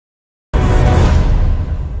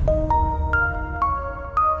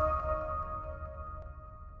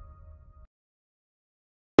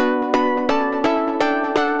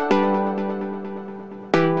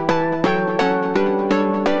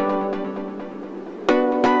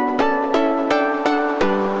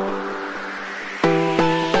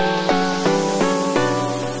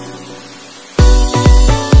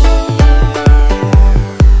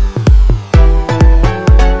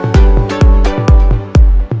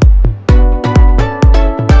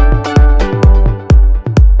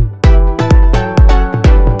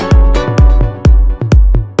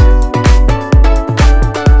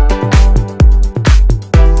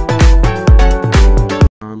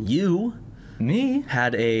Me?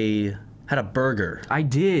 had a burger. I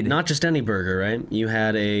did. Not just any burger, right? You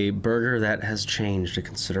had a burger that has changed a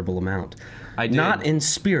considerable amount. I did. Not in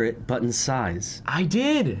spirit, but in size. I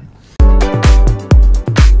did.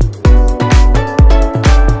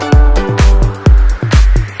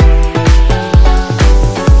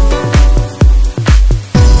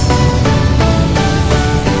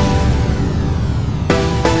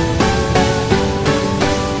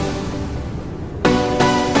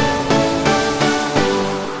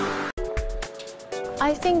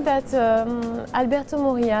 I think that Alberto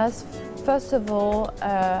Morillas, first of all,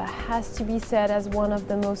 has to be said as one of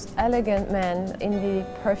the most elegant men in the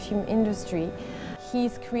perfume industry.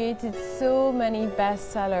 He's created so many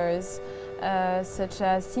bestsellers, such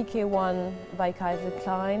as CK1 by Calvin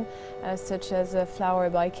Klein, such as Flower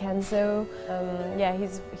by Kenzo. Yeah,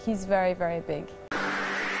 he's very, very big.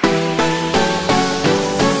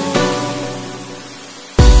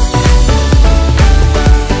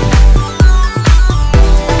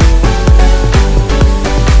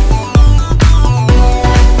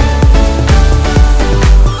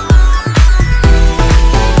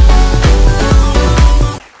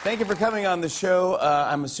 Thank you for coming on the show.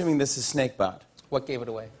 I'm assuming this is Snakebot. What gave it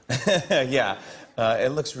away? Yeah,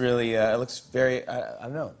 it looks really, it looks very, I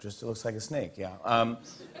don't know, just it looks like a snake, yeah.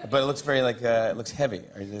 But it looks very like, it looks heavy.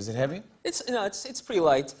 Is it heavy? It's pretty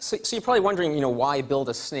light. So you're probably wondering, why build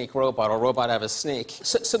a snake robot or a robot out of a snake?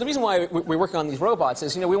 So the reason why we're working on these robots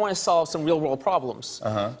is, we want to solve some real-world problems.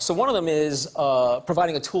 So one of them is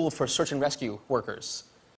providing a tool for search and rescue workers.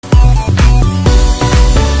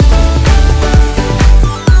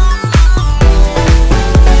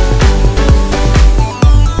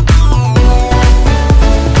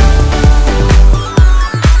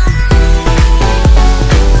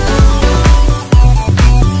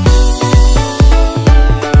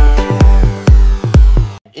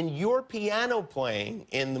 In your piano playing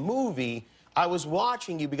in the movie, I was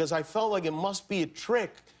watching you because I felt like it must be a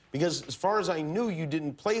trick because as far as I knew, you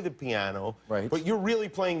didn't play the piano. Right. But you're really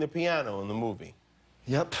playing the piano in the movie.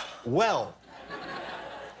 Yep. Well.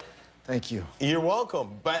 Thank you. You're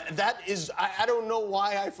welcome. But that is, I don't know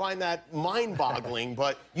why I find that mind-boggling,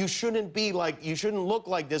 but you shouldn't be like, you shouldn't look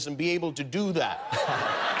like this and be able to do that.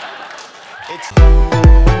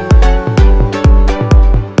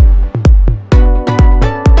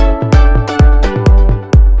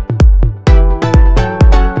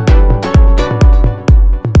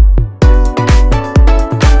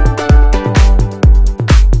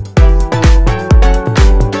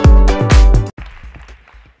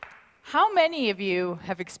 How many of you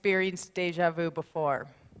have experienced déjà vu before?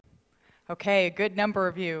 Okay, a good number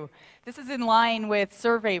of you. This is in line with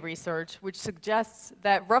survey research, which suggests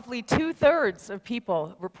that roughly 2/3 of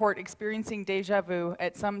people report experiencing déjà vu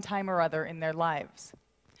at some time or other in their lives.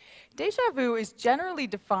 Déjà vu is generally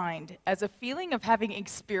defined as a feeling of having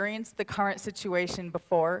experienced the current situation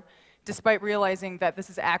before, despite realizing that this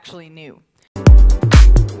is actually new.